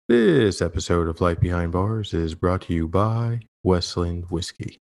This episode of Life Behind Bars is brought to you by Westland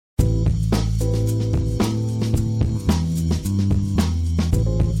Whiskey.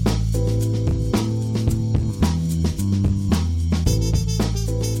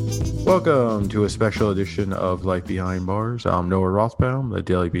 Welcome to a special edition of Life Behind Bars. I'm Noah Rothbaum, the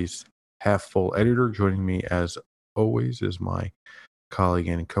Daily Beast half-full editor. Joining me, as always, is my colleague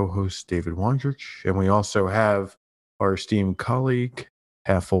and co-host, David Wondrich. And we also have our esteemed colleague,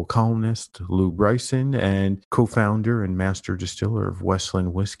 half-full columnist, Lou Bryson, and co-founder and master distiller of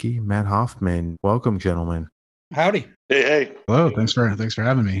Westland Whiskey, Matt Hoffman. Welcome, gentlemen. Howdy. Hey. Hello. Thanks for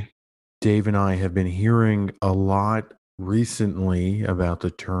having me. Dave and I have been hearing a lot recently about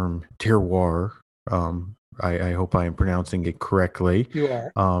the term terroir. I hope I am pronouncing it correctly. You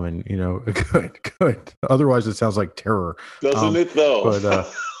are. And good. Otherwise, it sounds like terror. Doesn't it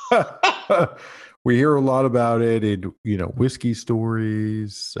though? But we hear a lot about it in whiskey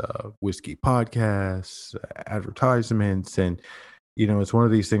stories, whiskey podcasts, advertisements, and it's one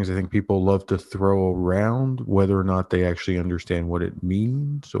of these things I think people love to throw around, whether or not they actually understand what it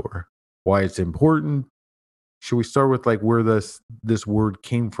means or why it's important. Should we start with where this word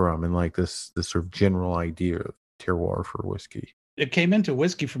came from and this sort of general idea of terroir for whiskey? It came into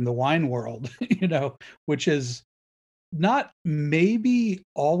whiskey from the wine world, which is not maybe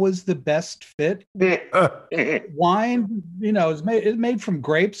always the best fit. Wine, is made from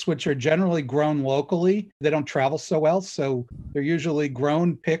grapes, which are generally grown locally. They don't travel so well, so they're usually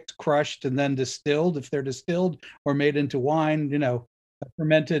grown, picked, crushed, and then distilled. If they're distilled or made into wine,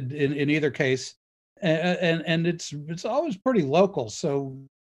 fermented in either case. And it's always pretty local. So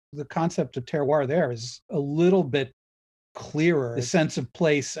the concept of terroir there is a little bit clearer. The sense of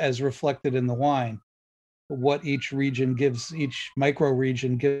place as reflected in the wine, what each micro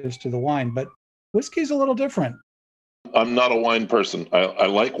region gives to the wine. But whiskey's a little different. I'm not a wine person. I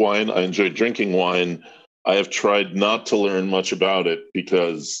like wine. I enjoy drinking wine. I have tried not to learn much about it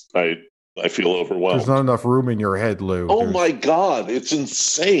because I feel overwhelmed. There's not enough room in your head, Lou. My God, it's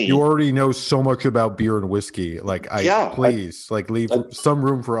insane. You already know so much about beer and whiskey. Please leave some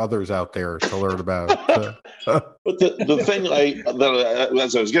room for others out there to learn about. But the thing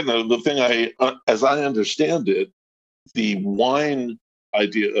as I understand it, the wine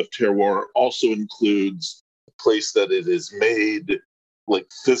idea of terroir also includes the place that it is made,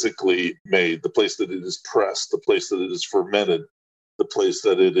 physically made, the place that it is pressed, the place that it is fermented, the place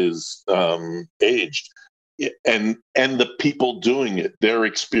that it is aged, and the people doing it, their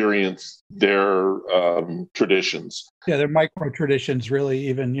experience, their traditions. Yeah, they're micro traditions, really,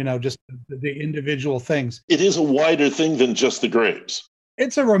 even, just the individual things. It is a wider thing than just the grapes.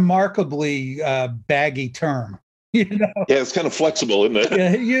 It's a remarkably baggy term. Yeah, it's kind of flexible, isn't it?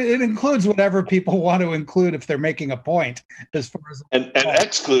 Yeah, it includes whatever people want to include if they're making a point, as far as and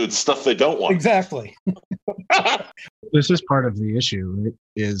excludes stuff they don't want. Exactly. This is part of the issue. It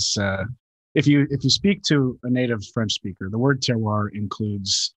is if you speak to a native French speaker, the word terroir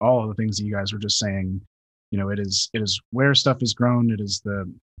includes all of the things that you guys were just saying. It is where stuff is grown. It is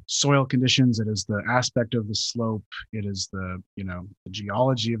the soil conditions. It is the aspect of the slope. It is the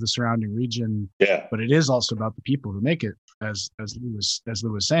geology of the surrounding region. Yeah. But it is also about the people who make it, as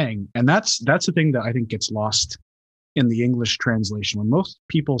Lou was saying, and that's the thing that I think gets lost in the English translation. When most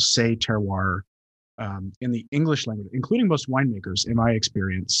people say terroir in the English language, including most winemakers, in my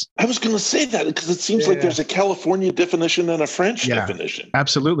experience. I was going to say that because it seems like there's a California definition and a French definition.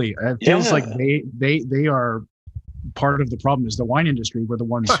 Absolutely. It feels like they are part of the problem. Is the wine industry were the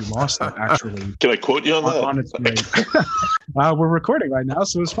ones who lost it, actually. Can I quote you on that? On its way. We're recording right now,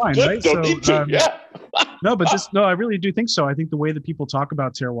 so it's fine. Good, right? Don't need to. I really do think so. I think the way that people talk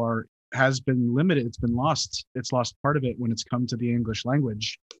about terroir has been limited. It's been lost. It's lost part of it when it's come to the English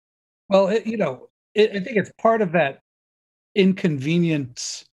language. Well, I think it's part of that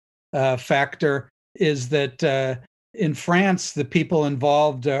inconvenience factor is that in France, the people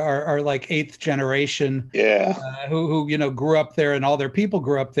involved are like eighth generation, who grew up there, and all their people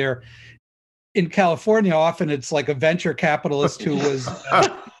grew up there. In California, often it's like a venture capitalist who was,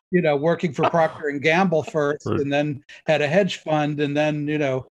 working for Procter and Gamble first, and then had a hedge fund, and then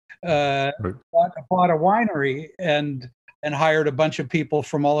bought a winery and hired a bunch of people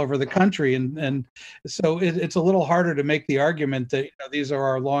from all over the country, and so it's a little harder to make the argument that these are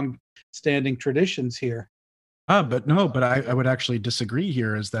our long-standing traditions here. But I would actually disagree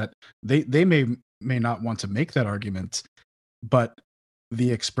here. Is that they may not want to make that argument, but the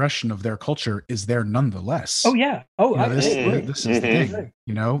expression of their culture is there nonetheless. Oh yeah. This is the thing.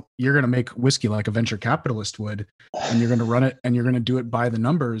 You're going to make whiskey like a venture capitalist would, and you're going to run it, and you're going to do it by the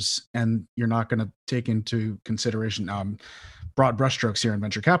numbers, and you're not going to take into consideration broad brushstrokes here in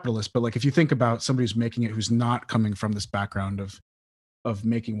venture capitalists, but like if you think about somebody who's making it, who's not coming from this background of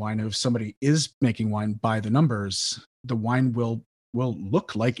making wine, if somebody is making wine by the numbers, the wine will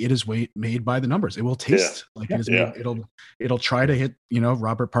look like it is made by the numbers. It will taste like it is made. It'll try to hit,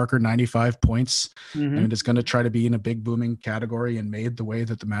 Robert Parker 95 points, and it is going to try to be in a big booming category and made the way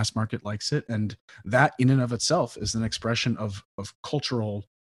that the mass market likes it. And that in and of itself is an expression of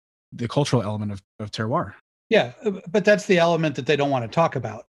the cultural element of terroir. Yeah, but that's the element that they don't want to talk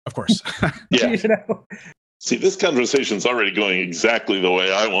about. Of course. Yeah. See, this conversation's already going exactly the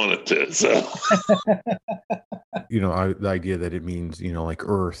way I want it to. So, the idea that it means, like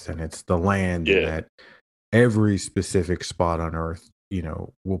Earth, and it's the land, and that every specific spot on Earth,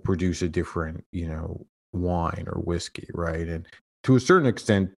 will produce a different, wine or whiskey, right? And to a certain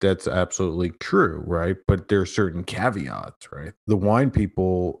extent, that's absolutely true, right? But there are certain caveats, right? The wine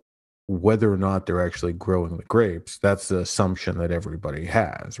people, whether or not they're actually growing the grapes, that's the assumption that everybody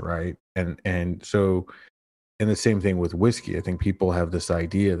has, right? And so. And the same thing with whiskey. I think people have this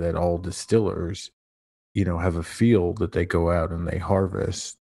idea that all distillers, have a field that they go out and they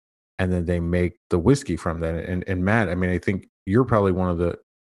harvest, and then they make the whiskey from that. And Matt, I mean, I think you're probably one of the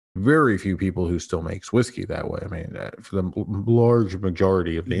very few people who still makes whiskey that way. I mean, for the large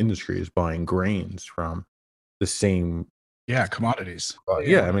majority of the industry is buying grains from the same commodities.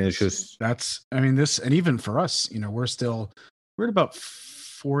 I mean, it's just this, and even for us, we're at about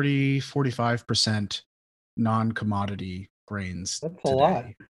 45% non-commodity grains. That's today. A lot.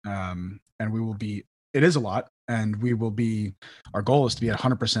 And it is a lot, and our goal is to be at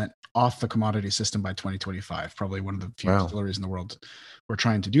 100% off the commodity system by 2025. Probably one of the few distilleries in the world we're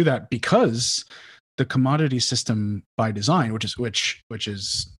trying to do that, because the commodity system by design, which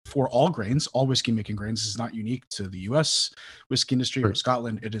is for all grains, all whiskey making grains, is not unique to the US whiskey industry or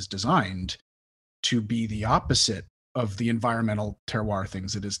Scotland. It is designed to be the opposite of the environmental terroir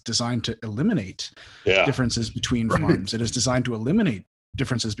things. It is designed to eliminate differences between farms. It is designed to eliminate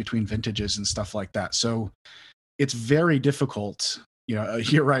differences between vintages and stuff like that. So it's very difficult.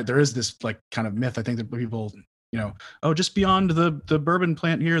 You're right. There is this like kind of myth, I think, that people, just beyond the bourbon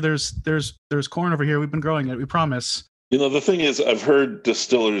plant here, there's corn over here. We've been growing it. We promise. The thing is, I've heard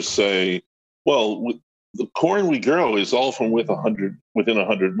distillers say, well, the corn we grow is all from within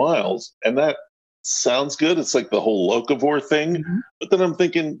 100 miles. And that sounds good. It's like the whole locavore thing. Mm-hmm. But then I'm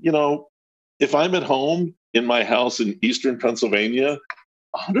thinking, if I'm at home in my house in eastern Pennsylvania,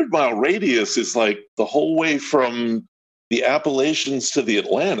 100-mile radius is like the whole way from the Appalachians to the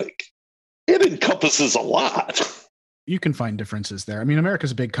Atlantic. It encompasses a lot. You can find differences there. I mean,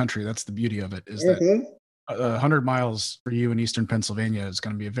 America's a big country. That's the beauty of it, is that 100 miles for you in eastern Pennsylvania is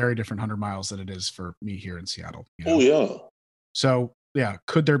going to be a very different 100 miles than it is for me here in Seattle. Oh, yeah. So,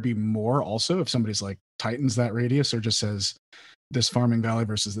 could there be more also if somebody's like tightens that radius or just says this farming valley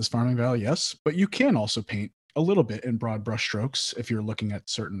versus this farming valley? Yes, but you can also paint a little bit in broad brushstrokes if you're looking at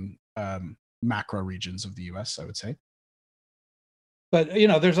certain macro regions of the US, I would say. But,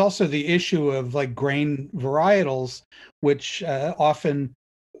 there's also the issue of like grain varietals, which often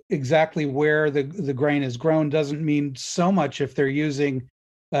exactly where the grain is grown doesn't mean so much if they're using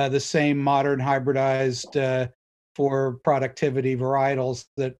the same modern hybridized for productivity varietals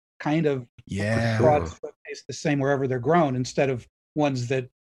that kind of taste the same wherever they're grown, instead of ones that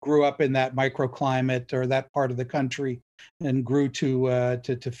grew up in that microclimate or that part of the country and grew to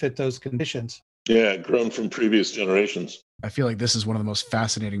fit those conditions. Yeah, grown from previous generations. I feel like this is one of the most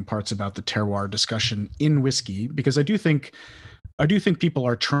fascinating parts about the terroir discussion in whiskey, because I do think people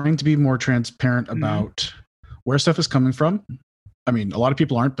are trying to be more transparent about where stuff is coming from. I mean, a lot of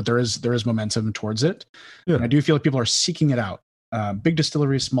people aren't, but there is momentum towards it. Yeah. And I do feel like people are seeking it out. Big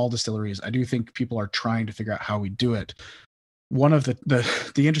distilleries, small distilleries. I do think people are trying to figure out how we do it. One of the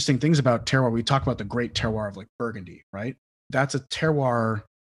interesting things about terroir, we talk about the great terroir of like Burgundy, right? That's a terroir,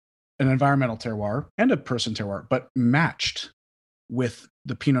 an environmental terroir and a person terroir, but matched with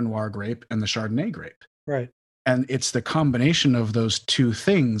the Pinot Noir grape and the Chardonnay grape. Right. And it's the combination of those two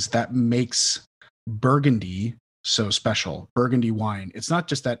things that makes Burgundy so special. Burgundy wine. It's not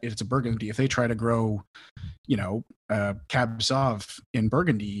just that it's a Burgundy. If they try to grow, Cab Sauv in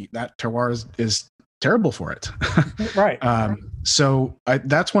Burgundy, that terroir is terrible for it. Right. So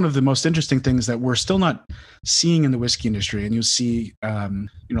that's one of the most interesting things that we're still not seeing in the whiskey industry. And you'll see,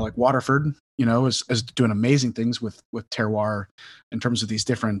 like Waterford, is doing amazing things with terroir in terms of these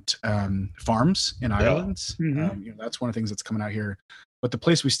different farms in Ireland. Mm-hmm. That's one of the things that's coming out here. But the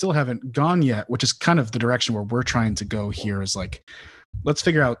place we still haven't gone yet, which is kind of the direction where we're trying to go here, is like, let's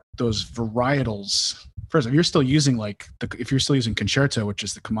figure out those varietals. First, if you're still using Concerto, which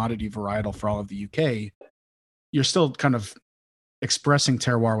is the commodity varietal for all of the UK, you're still kind of expressing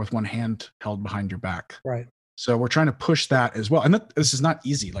terroir with one hand held behind your back. Right. So we're trying to push that as well. And this is not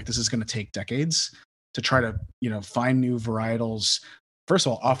easy. Like, this is going to take decades to try to, find new varietals, first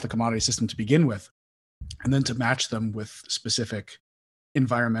of all, off the commodity system to begin with, and then to match them with specific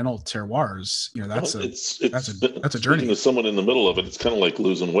environmental terroirs. That's a journey. Speaking as someone in the middle of it, it's kind of like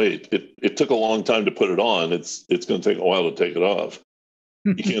losing weight. It took a long time to put it on. It's going to take a while to take it off.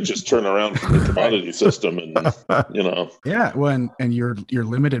 You can't just turn around from the commodity system and Yeah, well, and you're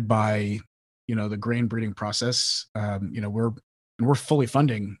limited by the grain breeding process. We're fully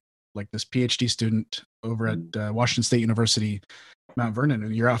funding like this PhD student over at Washington State University, Mount Vernon,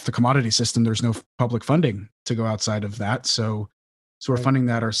 and you're off the commodity system. There's no public funding to go outside of that. So we're funding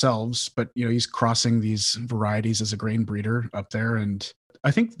that ourselves, but he's crossing these varieties as a grain breeder up there. And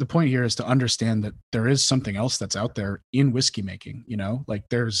I think the point here is to understand that there is something else that's out there in whiskey making, like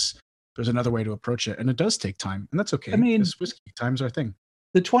there's another way to approach it, and it does take time, and that's okay. I mean, this whiskey time's our thing.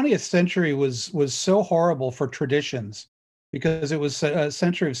 The 20th century was so horrible for traditions because it was a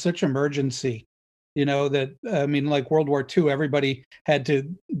century of such emergency, that, like World War II, everybody had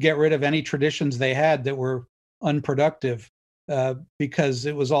to get rid of any traditions they had that were unproductive because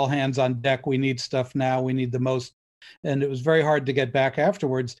it was all hands on deck. We need stuff now. We need the most. And it was very hard to get back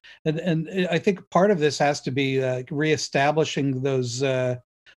afterwards. And I think part of this has to be reestablishing those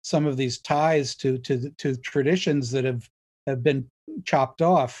some of these ties to traditions that have been chopped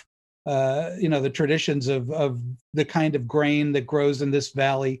off. The traditions of the kind of grain that grows in this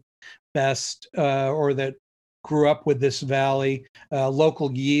valley best, or that grew up with this valley,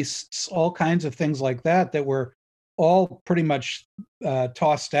 local yeasts, all kinds of things like that were all pretty much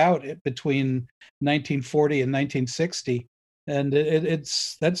tossed out between 1940 and 1960, and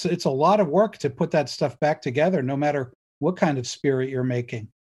it's a lot of work to put that stuff back together, no matter what kind of spirit you're making.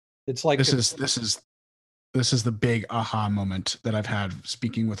 It's like this is the big aha moment that I've had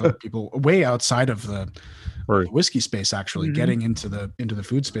speaking with other people way outside of the whiskey space, actually getting into the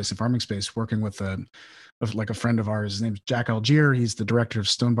food space and farming space, working with a friend of ours. His name's Jack Algier. He's the director of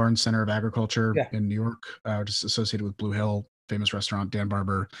Stone Barn Center of Agriculture in New York, just associated with Blue Hill, famous restaurant, Dan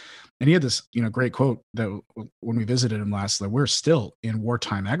Barber. And he had this, great quote that when we visited him last, that we're still in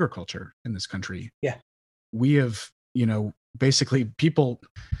wartime agriculture in this country. Yeah. We have, basically people,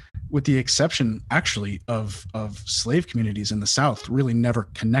 with the exception actually of slave communities in the South, really never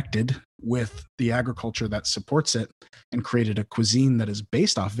connected with the agriculture that supports it and created a cuisine that is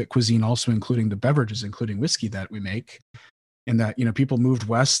based off of it. Cuisine also including the beverages, including whiskey that we make. And that, people moved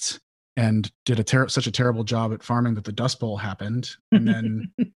west and did such a terrible job at farming that the Dust Bowl happened.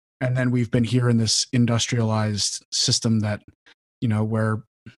 And then we've been here in this industrialized system that, where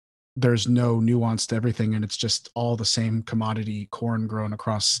there's no nuance to everything, and it's just all the same commodity corn grown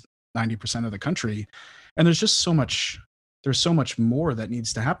across 90% of the country. And there's just so much more that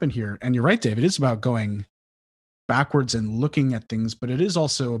needs to happen here. And you're right, Dave, it is about going backwards and looking at things, but it is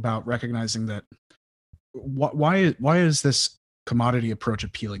also about recognizing that why is this commodity approach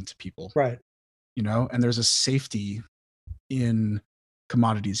appealing to people? Right. And there's a safety in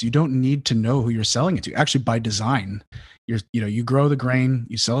commodities. You don't need to know who you're selling it to. Actually, by design, you grow the grain,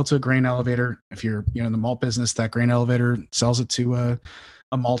 you sell it to a grain elevator. If you're in the malt business, that grain elevator sells it to a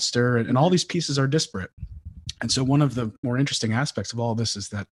maltster, and all these pieces are disparate. And so one of the more interesting aspects of all this is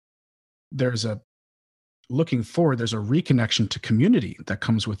that looking forward, there's a reconnection to community that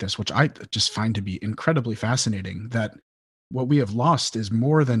comes with this, which I just find to be incredibly fascinating. That what we have lost is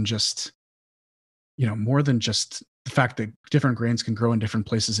more than just the fact that different grains can grow in different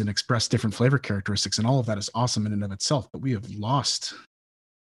places and express different flavor characteristics, and all of that is awesome in and of itself. But we have lost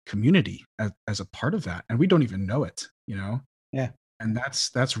community as a part of that, and we don't even know it. Yeah. And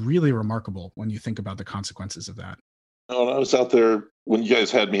that's really remarkable when you think about the consequences of that. When I was out there, when you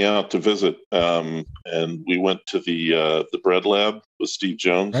guys had me out to visit, and we went to the bread lab with Steve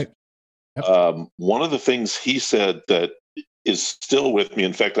Jones. Right. Yep. One of the things he said that is still with me,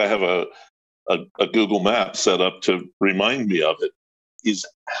 in fact, I have a Google map set up to remind me of it, is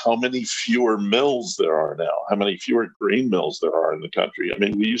how many fewer mills there are now, how many fewer grain mills there are in the country. I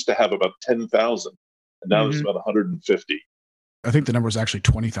mean, we used to have about 10,000, and now there's about 150. I think the number is actually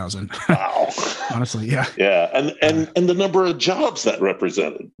 20,000. Wow. Honestly, yeah. Yeah, and the number of jobs that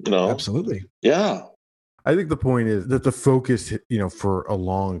represented, Absolutely. Yeah. I think the point is that the focus, for a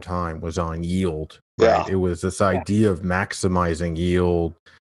long time was on yield. Right? Yeah. It was this idea of maximizing yield,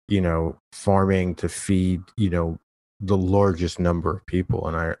 farming to feed, the largest number of people.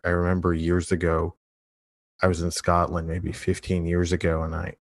 And I remember years ago, I was in Scotland, maybe 15 years ago, and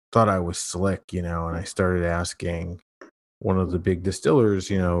I thought I was slick, and I started asking one of the big distillers,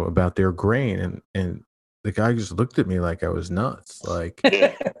 about their grain. And the guy just looked at me like I was nuts. Like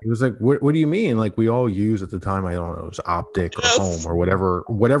Yeah. he was like, what do you mean? Like we all use at the time, I don't know, it was Optic or Home or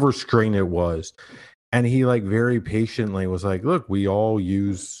whatever strain it was. And he like very patiently was like, look, we all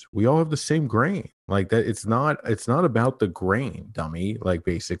have the same grain. Like that it's not about the grain, dummy. Like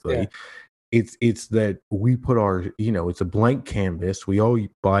basically it's that we put our, it's a blank canvas. We all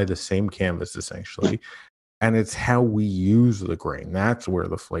buy the same canvas essentially. And it's how we use the grain. That's where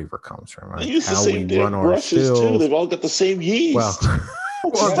the flavor comes from. Right? They use the how same we damn run our brushes too. stills. They've all got the same yeast.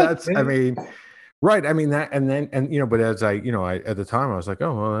 Well, that's, I mean, right. I mean that, and but as I at the time I was like,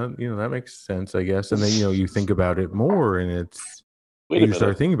 oh, well, that makes sense, I guess. And then, you think about it more and it's, you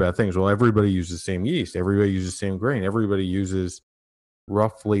start thinking about things. Well, everybody uses the same yeast. Everybody uses the same grain. Everybody uses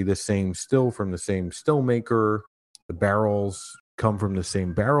roughly the same still from the same still maker. The barrels come from the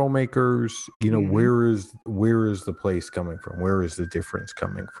same barrel makers. Where is the place coming from? Where is the difference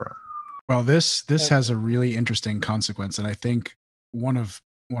coming from? Well, this has a really interesting consequence, and I think one of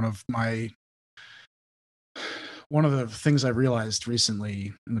the things I realized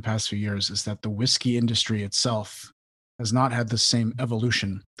recently in the past few years is that the whiskey industry itself has not had the same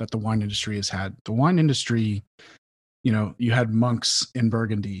evolution that the wine industry has had. The wine industry, you had monks in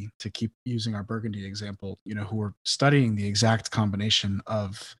Burgundy, to keep using our Burgundy example, who were studying the exact combination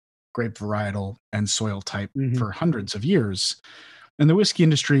of grape varietal and soil type for hundreds of years. And the whiskey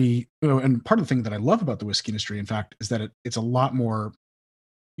industry, and part of the thing that I love about the whiskey industry, in fact, is that it's a lot more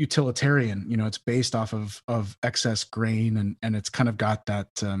utilitarian. It's based off of excess grain, and it's kind of got that,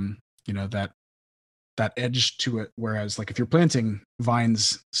 that edge to it. Whereas like if you're planting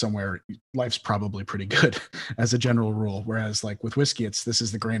vines somewhere, life's probably pretty good as a general rule. Whereas like with whiskey, this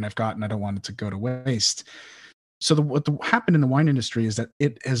is the grain I've got and I don't want it to go to waste. So what happened in the wine industry is that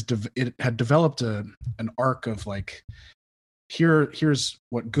it had developed an arc of like, here's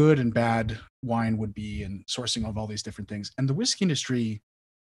what good and bad wine would be, and sourcing of all these different things. And the whiskey industry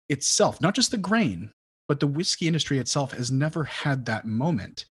itself, not just the grain, but the whiskey industry itself has never had that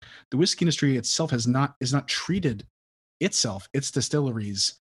moment. The whiskey industry itself is not treated itself, its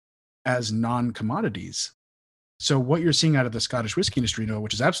distilleries, as non-commodities. So what you're seeing out of the Scottish whiskey industry,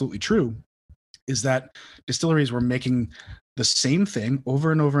 which is absolutely true, is that distilleries were making the same thing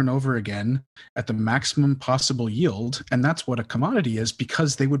over and over and over again at the maximum possible yield. And that's what a commodity is,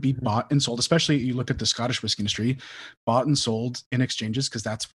 because they would be bought and sold. Especially you look at the Scottish whiskey industry, bought and sold in exchanges, because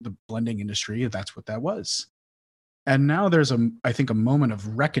that's the blending industry. That's what that was. And now there's I think a moment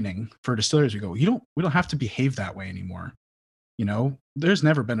of reckoning for distilleries. We go, we don't have to behave that way anymore. There's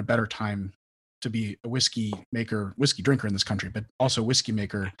never been a better time to be a whiskey drinker in this country, but also whiskey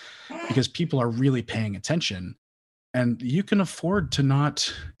maker, because people are really paying attention. And you can afford to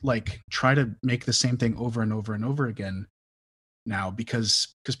not like try to make the same thing over and over and over again now, because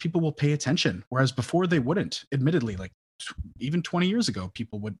people will pay attention. Whereas before they wouldn't. Admittedly, like even 20 years ago,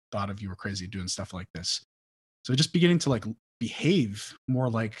 people would thought of you were crazy doing stuff like this. So just beginning to like behave more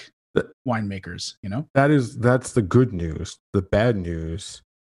like winemakers, That's the good news. The bad news,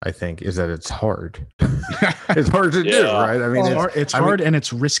 I think, is that it's hard. It's hard to do, right? I mean, it's hard and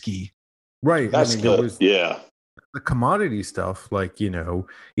it's risky. Right. That's good. The commodity stuff, like,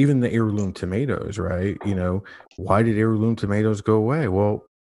 even the heirloom tomatoes, right? Why did heirloom tomatoes go away? Well,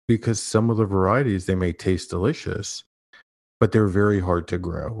 because some of the varieties, they may taste delicious, but they're very hard to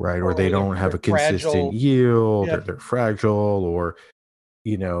grow, right? Or they don't have a consistent yield, or they're fragile, or,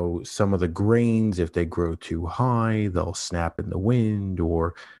 some of the grains, if they grow too high, they'll snap in the wind,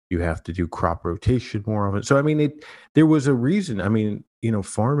 or you have to do crop rotation more of it. So, I mean, there was a reason. I mean,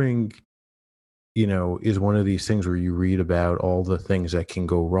 farming, is one of these things where you read about all the things that can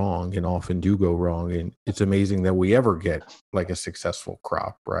go wrong and often do go wrong. And it's amazing that we ever get like a successful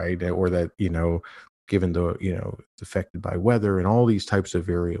crop, right? Or that, given the, it's affected by weather and all these types of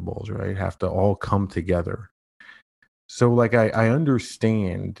variables, right, have to all come together. So like, I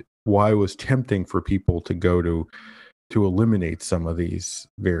understand why it was tempting for people to go to eliminate some of these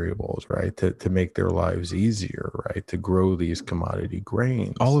variables, right? To make their lives easier, right? To grow these commodity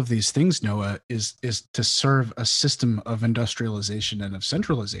grains. All of these things, Noah, is to serve a system of industrialization and of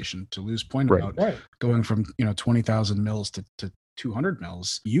centralization. To Lou's point about going from 20,000 mils to 200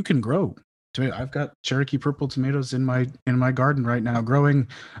 mils, you can grow. I've got Cherokee purple tomatoes in my garden right now, growing.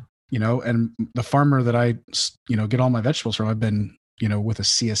 And the farmer that I get all my vegetables from, I've been with a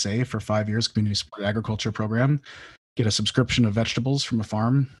CSA for 5 years, Community Supported Agriculture Program. Get a subscription of vegetables from a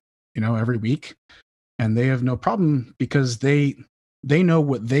farm, every week. And they have no problem, because they know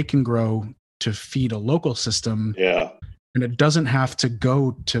what they can grow to feed a local system. Yeah. And it doesn't have to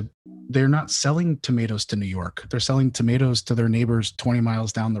go to, they're not selling tomatoes to New York. They're selling tomatoes to their neighbors 20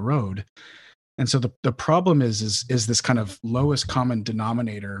 miles down the road. And so the problem is this kind of lowest common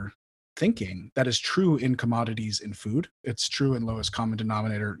denominator thinking that is true in commodities in food. It's true in lowest common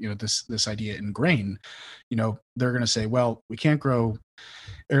denominator, this idea in grain. They're going to say, well, we can't grow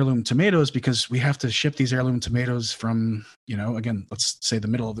heirloom tomatoes because we have to ship these heirloom tomatoes from, again, let's say the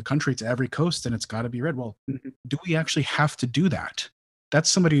middle of the country to every coast, and it's got to be red. Well, do we actually have to do that?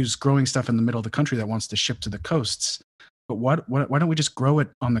 That's somebody who's growing stuff in the middle of the country that wants to ship to the coasts. But why don't we just grow it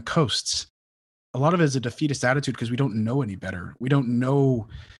on the coasts? A lot of it is a defeatist attitude because we don't know any better. We don't know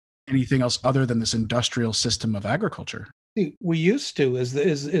anything else other than this industrial system of agriculture. We used to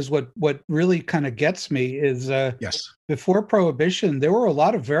is what really kind of gets me is yes. Before Prohibition, there were a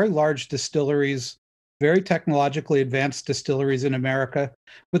lot of very large distilleries, very technologically advanced distilleries in America,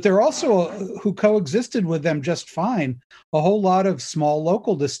 but there are also who coexisted with them just fine. A whole lot of small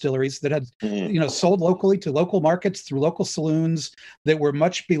local distilleries that had, sold locally to local markets through local saloons that were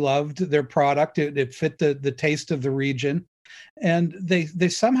much beloved. Their product, it fit the taste of the region, and they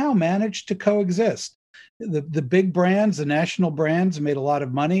somehow managed to coexist. The big brands, the national brands, made a lot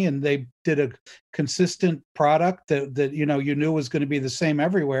of money, and they did a consistent product that you knew was going to be the same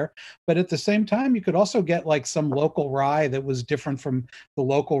everywhere. But at the same time, you could also get like some local rye that was different from the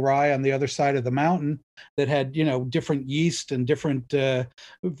local rye on the other side of the mountain, that had different yeast and different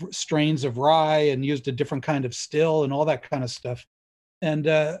strains of rye, and used a different kind of still and all that kind of stuff. And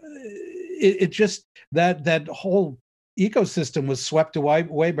it just that whole ecosystem was swept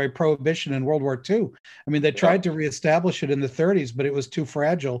away by Prohibition in World War II. I mean, they tried to reestablish it in the 30s, but it was too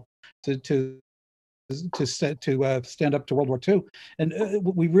fragile to stand up to World War II. And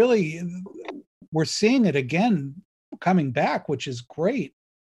we're seeing it again coming back, which is great.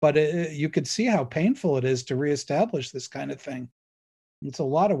 But you could see how painful it is to reestablish this kind of thing. It's a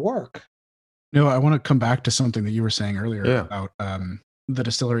lot of work. No, I want to come back to something that you were saying earlier about the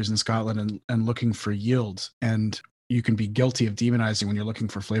distilleries in Scotland and looking for yield. And you can be guilty of demonizing when you're looking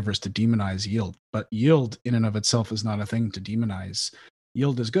for flavors to demonize yield. But yield in and of itself is not a thing to demonize.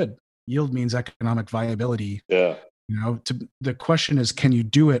 Yield is good. Yield means economic viability. Yeah. The question is, can you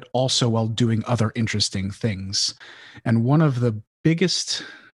do it also while doing other interesting things? And one of the biggest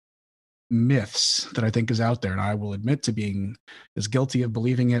myths that I think is out there, and I will admit to being as guilty of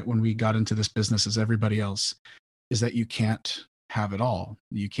believing it when we got into this business as everybody else, is that you can't have it all.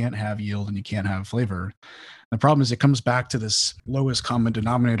 You can't have yield and you can't have flavor. The problem is it comes back to this lowest common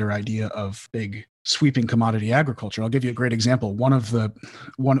denominator idea of big sweeping commodity agriculture. I'll give you a great example. One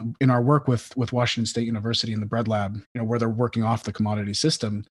in our work with Washington State University in the bread lab, where they're working off the commodity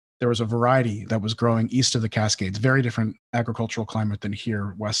system, there was a variety that was growing east of the Cascades, very different agricultural climate than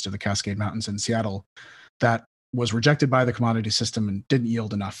here west of the Cascade Mountains in Seattle, that was rejected by the commodity system and didn't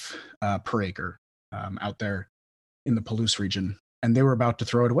yield enough per acre out there in the Palouse region. And they were about to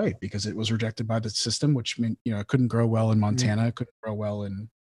throw it away because it was rejected by the system, which meant, it couldn't grow well in Montana, it couldn't grow well in,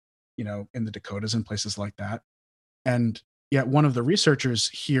 in the Dakotas and places like that. And yet one of the researchers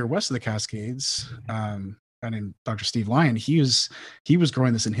here west of the Cascades, a guy named Dr. Steve Lyon, he was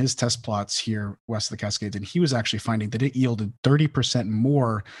growing this in his test plots here west of the Cascades, and he was actually finding that it yielded 30%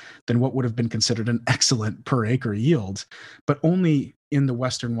 more than what would have been considered an excellent per acre yield, but only in the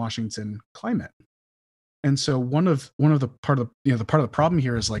Western Washington climate. And so one of the part of the problem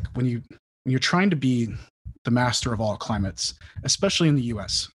here is like when you're trying to be the master of all climates, especially in the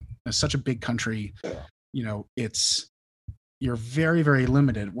U.S., it's such a big country, you're very, very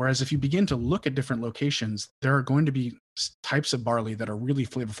limited. Whereas if you begin to look at different locations, there are going to be types of barley that are really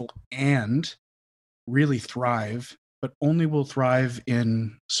flavorful and really thrive, but only will thrive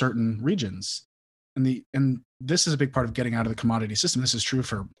in certain regions. And this is a big part of getting out of the commodity system. This is true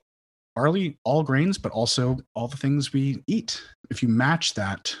for barley, all grains, but also all the things we eat. If you match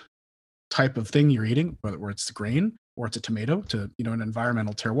that type of thing you're eating, whether it's the grain or it's a tomato, to an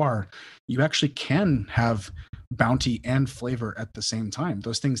environmental terroir, you actually can have bounty and flavor at the same time.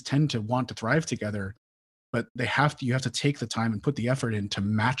 Those things tend to want to thrive together, but you have to take the time and put the effort in to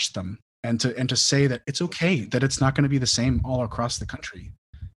match them and to say that it's okay that it's not going to be the same all across the country.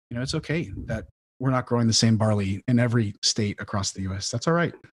 It's okay that we're not growing the same barley in every state across the US. That's all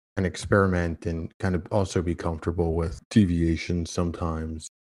right. And experiment and kind of also be comfortable with deviations sometimes.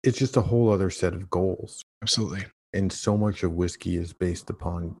 It's just a whole other set of goals. Absolutely. And so much of whiskey is based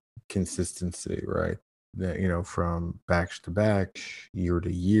upon consistency, right? That, from batch to batch, year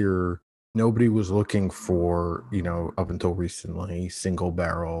to year. Nobody was looking for, up until recently, single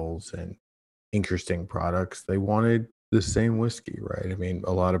barrels and interesting products. They wanted the same whiskey, right? I mean,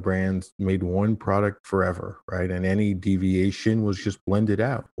 a lot of brands made one product forever, right? And any deviation was just blended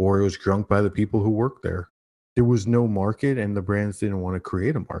out, or it was drunk by the people who work there. there was no market, and the brands didn't want to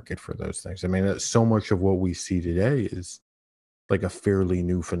create a market for those things. I mean, so much of what we see today is like a fairly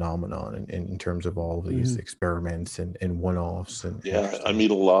new phenomenon in terms of all of these experiments and one-offs. And yeah, I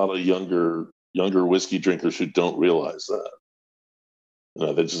meet a lot of younger whiskey drinkers who don't realize that.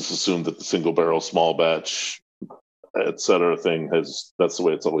 They just assume that the single barrel, small batch, etc. thing that's the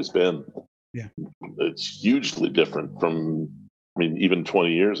way it's always been. Yeah, it's hugely different from, even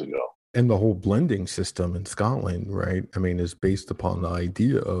 20 years ago. And the whole blending system in Scotland, right? I mean, is based upon the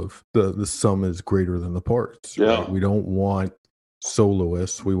idea of the sum is greater than the parts. Yeah. Right? We don't want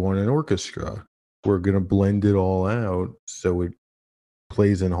soloists. We want an orchestra. We're going to blend it all out so it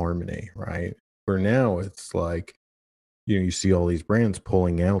plays in harmony, right? For now, it's like, you see all these brands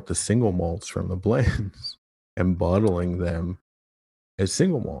pulling out the single malts from the blends and bottling them as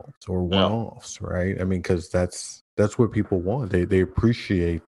single malts or one-offs, right? I mean, because that's what people want. They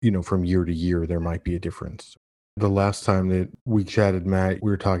appreciate, from year to year, there might be a difference. The last time that we chatted, Matt, we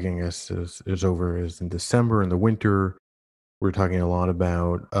were talking is in December in the winter. We were talking a lot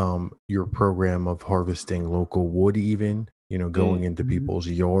about your program of harvesting local wood, even, going into people's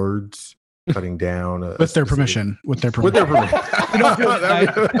yards, cutting down with their permission. That'd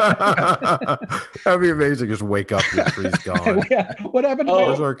be amazing. Just wake up, your tree's gone. Yeah. What happened?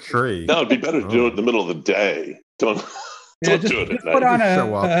 Where's our tree? That would be better to do it in the middle of the day. Don't do it at night. Put on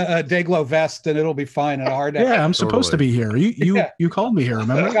a Dayglow vest and it'll be fine. And a hard day. Yeah, I'm supposed to be here. You called me here.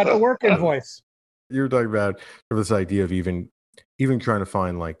 Remember? I got the working voice. You were talking about this idea of even trying to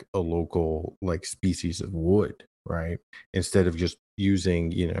find like a local like species of wood, right? Instead of just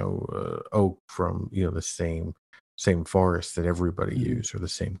using oak from the same forest that everybody used, or the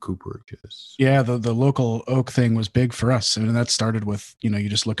same cooperages. Yeah, the local oak thing was big for us. I mean, that started with you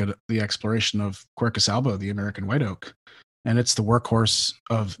just look at the exploration of Quercus alba, the American white oak, and it's the workhorse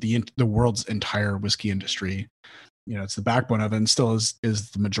of the world's entire whiskey industry. It's the backbone of it, and still is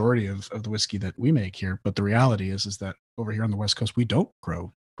the majority of the whiskey that we make here. But the reality is that over here on the West Coast, we don't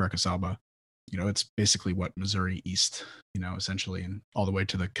grow Quercus alba. It's basically what Missouri East, essentially, and all the way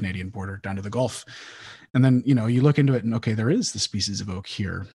to the Canadian border down to the Gulf. And then, you look into it and, okay, there is the species of oak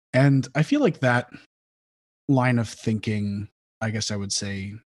here. And I feel like that line of thinking, I guess I would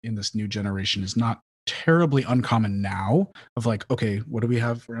say, in this new generation is not terribly uncommon now, of like, okay, what do we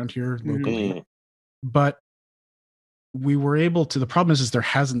have around here locally? But we were able to, the problem is there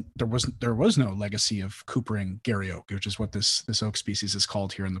was no legacy of coopering Gary oak, which is what this oak species is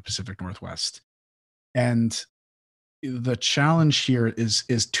called here in the Pacific Northwest. And the challenge here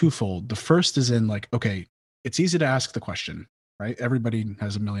is twofold. The first is in like, okay, it's easy to ask the question, right? Everybody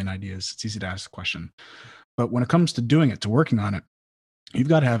has a million ideas. It's easy to ask the question. But when it comes to doing it, to working on it, you've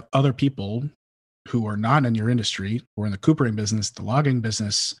got to have other people who are not in your industry, who are in the coopering business, the logging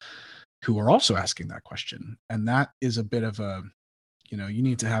business, who are also asking that question. And that is a bit of a, you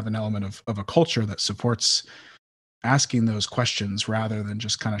need to have an element of a culture that supports asking those questions rather than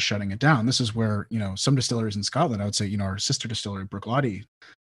just kind of shutting it down. This is where, some distilleries in Scotland, I would say, our sister distillery, Bruichladdich,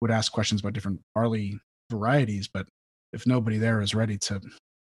 would ask questions about different barley varieties. But if nobody there is ready to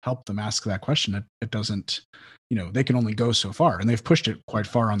help them ask that question, it doesn't, they can only go so far, and they've pushed it quite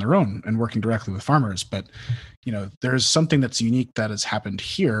far on their own and working directly with farmers. But, there's something that's unique that has happened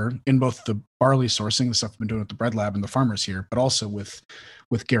here in both the barley sourcing, the stuff I've been doing with the Bread Lab and the farmers here, but also with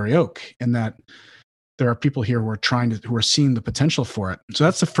Gary oak, in that there are people here who are seeing the potential for it. So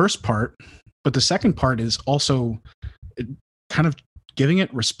that's the first part. But the second part is also kind of giving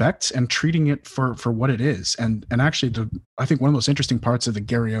it respect and treating it for what it is. And actually, I think one of the most interesting parts of the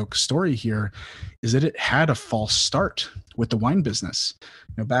Gary oak story here is that it had a false start with the wine business.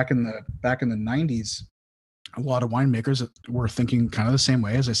 Back in the 90s, a lot of winemakers were thinking kind of the same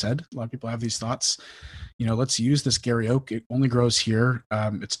way. As I said, a lot of people have these thoughts. Let's use this Gary oak. It only grows here.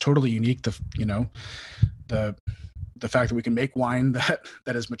 It's totally unique. The fact that we can make wine that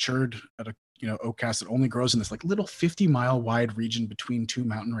has matured at a oak cask that only grows in this like little 50-mile wide region between two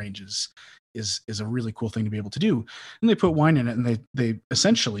mountain ranges is a really cool thing to be able to do. And they put wine in it, and they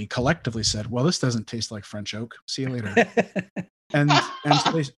essentially collectively said, well, this doesn't taste like French oak. See you later. and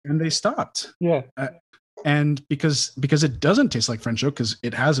so they stopped. Yeah. And because it doesn't taste like French oak, because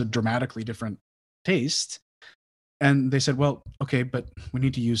it has a dramatically different taste. And they said, well, okay, but we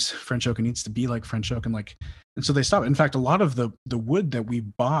need to use French oak. It needs to be like French oak. And so they stopped. In fact, a lot of the wood that we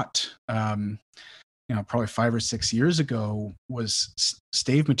bought, probably 5 or 6 years ago was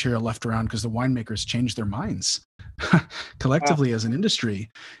stave material left around because the winemakers changed their minds collectively as an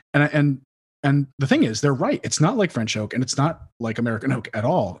industry. And the thing is, they're right. It's not like French oak, and it's not like American oak at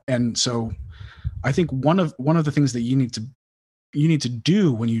all. And so I think one of the things that you need to you need to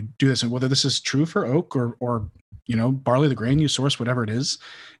do when you do this, and whether this is true for oak or barley, the grain you source, whatever it is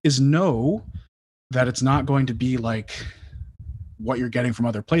know that it's not going to be like what you're getting from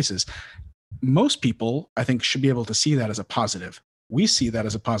other places. Most people, I think, should be able to see that as a positive. We see that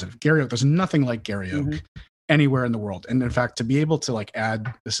as a positive. Gary oak, there's nothing like Gary oak anywhere in the world. And in fact, to be able to like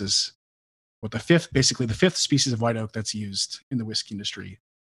add, this is what the fifth species of white oak that's used in the whiskey industry.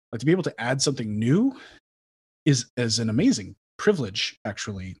 Like to be able to add something new is an amazing privilege,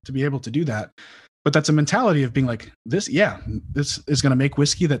 actually, to be able to do that. But that's a mentality of being like, this is going to make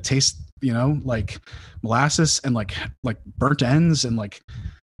whiskey that tastes, like molasses and like burnt ends, and like,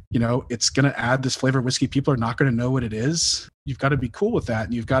 it's going to add this flavor of whiskey. People are not going to know what it is. You've got to be cool with that,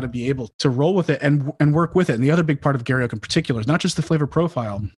 and you've got to be able to roll with it and work with it. And the other big part of Gary oak in particular is not just the flavor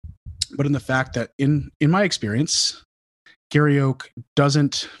profile, but in the fact that in my experience, Gary oak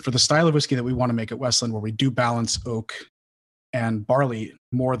doesn't, for the style of whiskey that we want to make at Westland, where we do balance oak and barley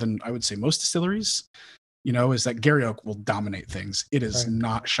more than I would say most distilleries, is that Gary oak will dominate things. It is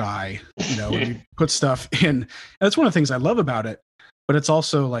not shy, when you put stuff in. And that's one of the things I love about it. But it's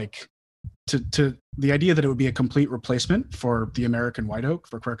also like to the idea that it would be a complete replacement for the American white oak,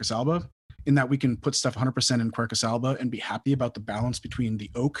 for Quercus alba, in that we can put stuff 100% in Quercus alba and be happy about the balance between the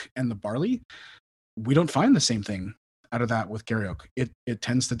oak and the barley. We don't find the same thing out of that with Gary oak. It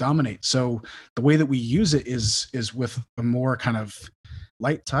tends to dominate. So the way that we use it is with a more kind of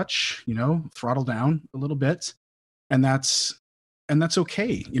light touch, throttle down a little bit. And that's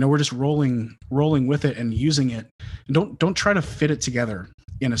okay. We're just rolling with it and using it. And don't try to fit it together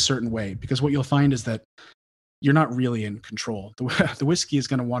in a certain way, because what you'll find is that you're not really in control. The whiskey is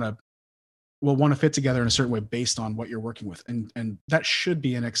going to want to fit together in a certain way based on what you're working with. And that should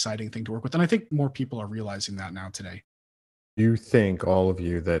be an exciting thing to work with. And I think more people are realizing that now today. Do you think, all of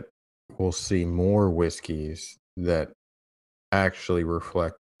you, that we'll see more whiskeys that actually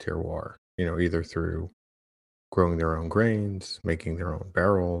reflect terroir, either through growing their own grains, making their own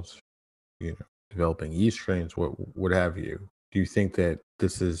barrels, developing yeast strains, what have you? Do you think that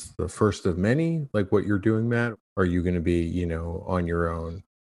this is the first of many, like what you're doing, Matt? Or are you going to be, on your own,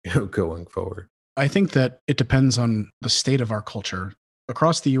 going forward? I think that it depends on the state of our culture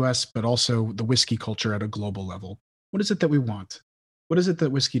across the US, but also the whiskey culture at a global level. What is it that we want? What is it that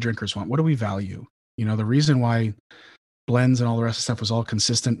whiskey drinkers want? What do we value? The reason why blends and all the rest of stuff was all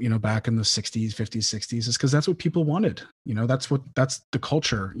consistent, back in the 60s, 50s, 60s, is because that's what people wanted. That's the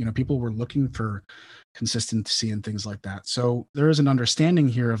culture. People were looking for consistency and things like that. So there is an understanding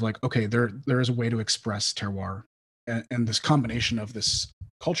here of like, okay, there is a way to express terroir, and this combination of this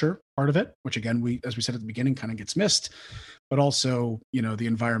culture part of it, which again, as we said at the beginning, kind of gets missed, but also, the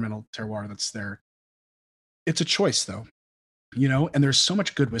environmental terroir that's there. It's a choice though, and there's so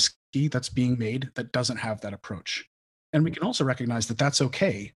much good whiskey that's being made that doesn't have that approach. And we can also recognize that that's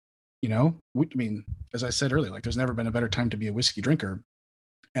okay. As I said earlier, like there's never been a better time to be a whiskey drinker.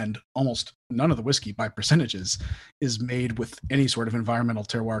 And almost none of the whiskey by percentages is made with any sort of environmental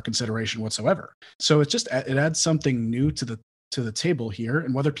terroir consideration whatsoever. So it adds something new to the table here.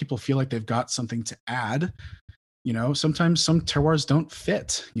 And whether people feel like they've got something to add, sometimes some terroirs don't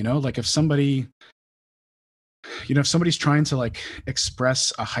fit, like if somebody's trying to like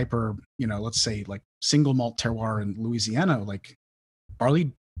express a hyper, let's say like single malt terroir in Louisiana, like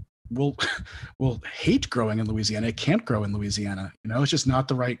barley will hate growing in Louisiana. It can't grow in Louisiana. It's just not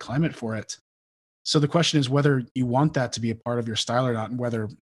the right climate for it. So the question is whether you want that to be a part of your style or not, and whether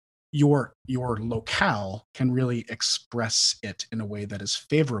your locale can really express it in a way that is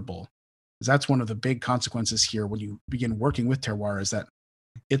favorable. Because that's one of the big consequences here when you begin working with terroir, is that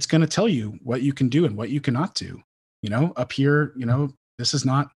it's going to tell you what you can do and what you cannot do. Up here,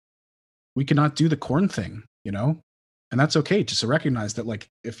 we cannot do the corn thing, and that's okay. Just to recognize that, like,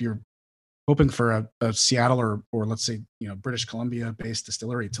 if you're hoping for a Seattle or let's say, British Columbia based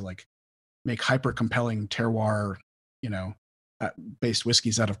distillery to like make hyper compelling terroir, based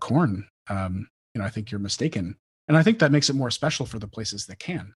whiskeys out of corn, I think you're mistaken. And I think that makes it more special for the places that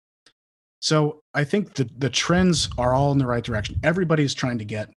can. So I think the trends are all in the right direction. Everybody's trying to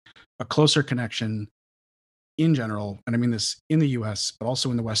get a closer connection in general. And I mean this in the US, but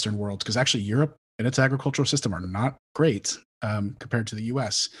also in the Western world, because actually Europe and its agricultural system are not great compared to the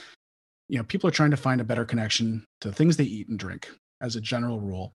US. People are trying to find a better connection to the things they eat and drink as a general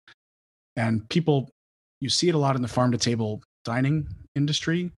rule. And you see it a lot in the farm to table dining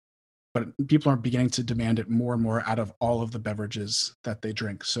industry, but people are beginning to demand it more and more out of all of the beverages that they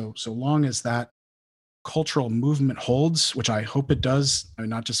drink. So long as that cultural movement holds, which I hope it does,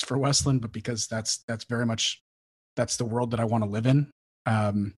 not just for Westland, but because that's very much, that's the world that I want to live in.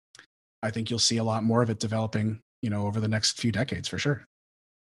 I think you'll see a lot more of it developing over the next few decades for sure.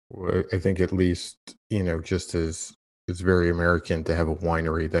 Well, I think at least, just as it's very American to have a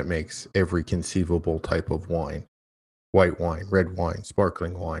winery that makes every conceivable type of wine. White wine, red wine,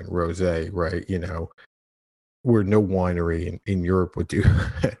 sparkling wine, rosé, right? Where no winery in Europe would do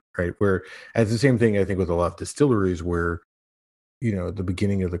that, right? Where it's the same thing, I think, with a lot of distilleries where, at the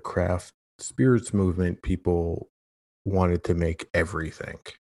beginning of the craft spirits movement, people wanted to make everything,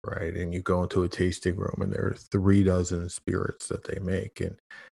 right? And you go into a tasting room and there are 36 spirits that they make. And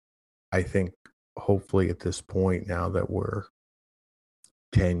I think hopefully at this point, now that we're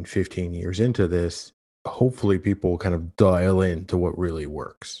 10, 15 years into this, hopefully people kind of dial into what really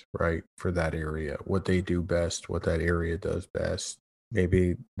works, right? For that area, what they do best, what that area does best.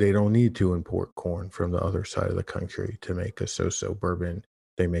 Maybe they don't need to import corn from the other side of the country to make a so-so bourbon.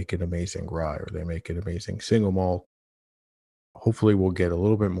 They make an amazing rye or they make an amazing single malt. Hopefully we'll get a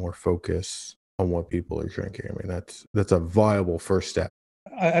little bit more focus on what people are drinking. I mean, that's a viable first step.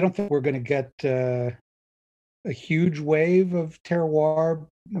 I don't think we're going to get a huge wave of terroir,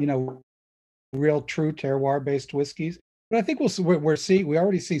 real true terroir based whiskeys. But I think we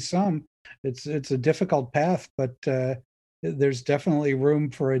already see some. It's a difficult path, but there's definitely room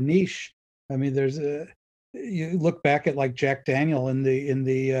for a niche. I mean, you look back at like Jack Daniel in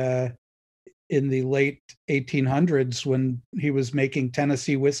the late 1800s when he was making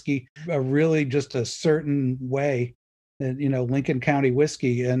Tennessee whiskey, really just a certain way, Lincoln County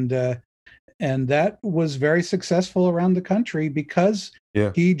whiskey, and that was very successful around the country because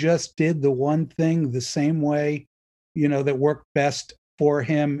he just did the one thing the same way, that worked best for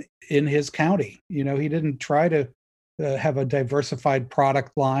him in his county. He didn't try to have a diversified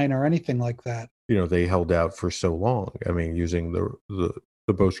product line or anything like that. They held out for so long. I mean, using the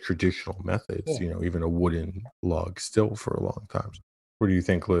most traditional methods, even a wooden log still for a long time. What do you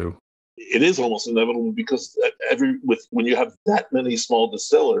think, Lou? It is almost inevitable because when you have that many small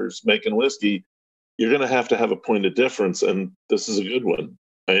distillers making whiskey, you're going to have a point of difference, and this is a good one.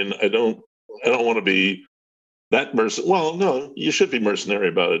 And I don't want to be that Well, no, you should be mercenary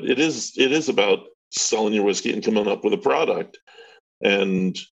about it. It is about selling your whiskey and coming up with a product,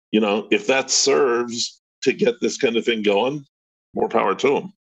 and if that serves to get this kind of thing going, more power to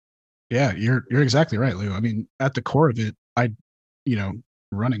them. Yeah, you're exactly right, Lou. I mean, at the core of it,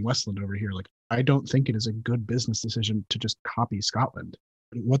 running Westland over here, like, I don't think it is a good business decision to just copy Scotland.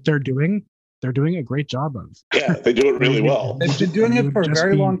 What they're doing a great job of. Yeah, they do it really well. They've been doing it for a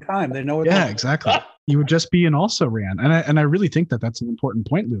very long time. They know it. Yeah, exactly. You would just be an also ran, and I really think that that's an important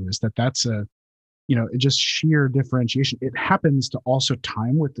point, Lou. Is that's a just sheer differentiation. It happens to also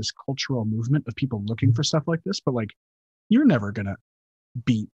time with this cultural movement of people looking for stuff like this, but like, you're never gonna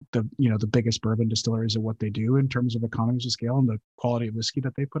beat the biggest bourbon distilleries at what they do in terms of economies of scale and the quality of whiskey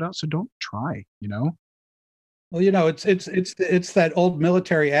that they put out. So don't try. Well, it's that old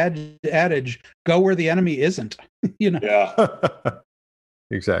military adage: "Go where the enemy isn't." Yeah,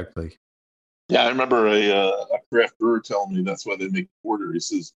 exactly. Yeah, I remember a craft brewer telling me that's why they make porter. He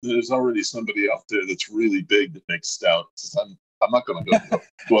says there's already somebody out there that's really big that makes stout. Says, I'm not going to go.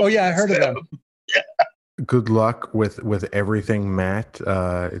 Oh yeah, I heard of that. Yeah. Good luck with everything, Matt.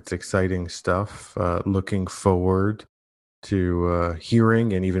 It's exciting stuff. Looking forward to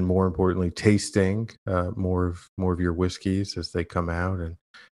hearing and even more importantly, tasting more of your whiskeys as they come out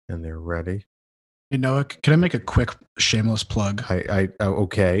and they're ready. Hey Noah, can I make a quick shameless plug?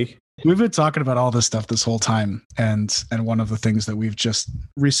 Okay. We've been talking about all this stuff this whole time, and one of the things that we've just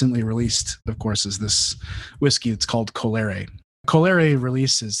recently released, of course, is this whiskey. It's called Colere. Colere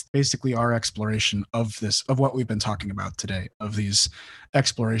release is basically our exploration of what we've been talking about today, of these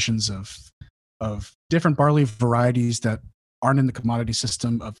explorations of different barley varieties that aren't in the commodity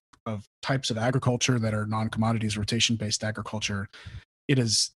system, of types of agriculture that are non-commodities, rotation-based agriculture. It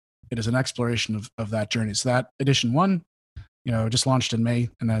is an exploration of that journey. So that edition 1, just launched in May,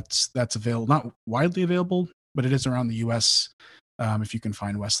 and that's available, not widely available, but it is around the US if you can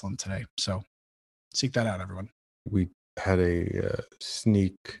find Westland today. So seek that out, everyone. We had a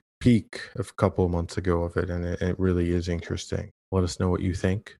sneak peek a couple of months ago of it, and it really is interesting. Let us know what you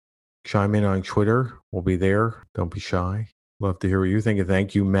think. Chime in on Twitter. We'll be there. Don't be shy. Love to hear what you think. And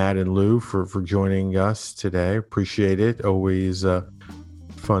thank you, Matt and Lou, for joining us today. Appreciate it. Always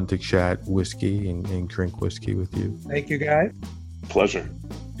fun to chat whiskey and drink whiskey with you. Thank you, guys. Pleasure.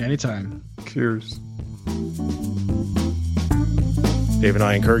 Anytime. Cheers. Dave and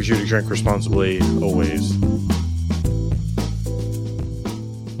I encourage you to drink responsibly always.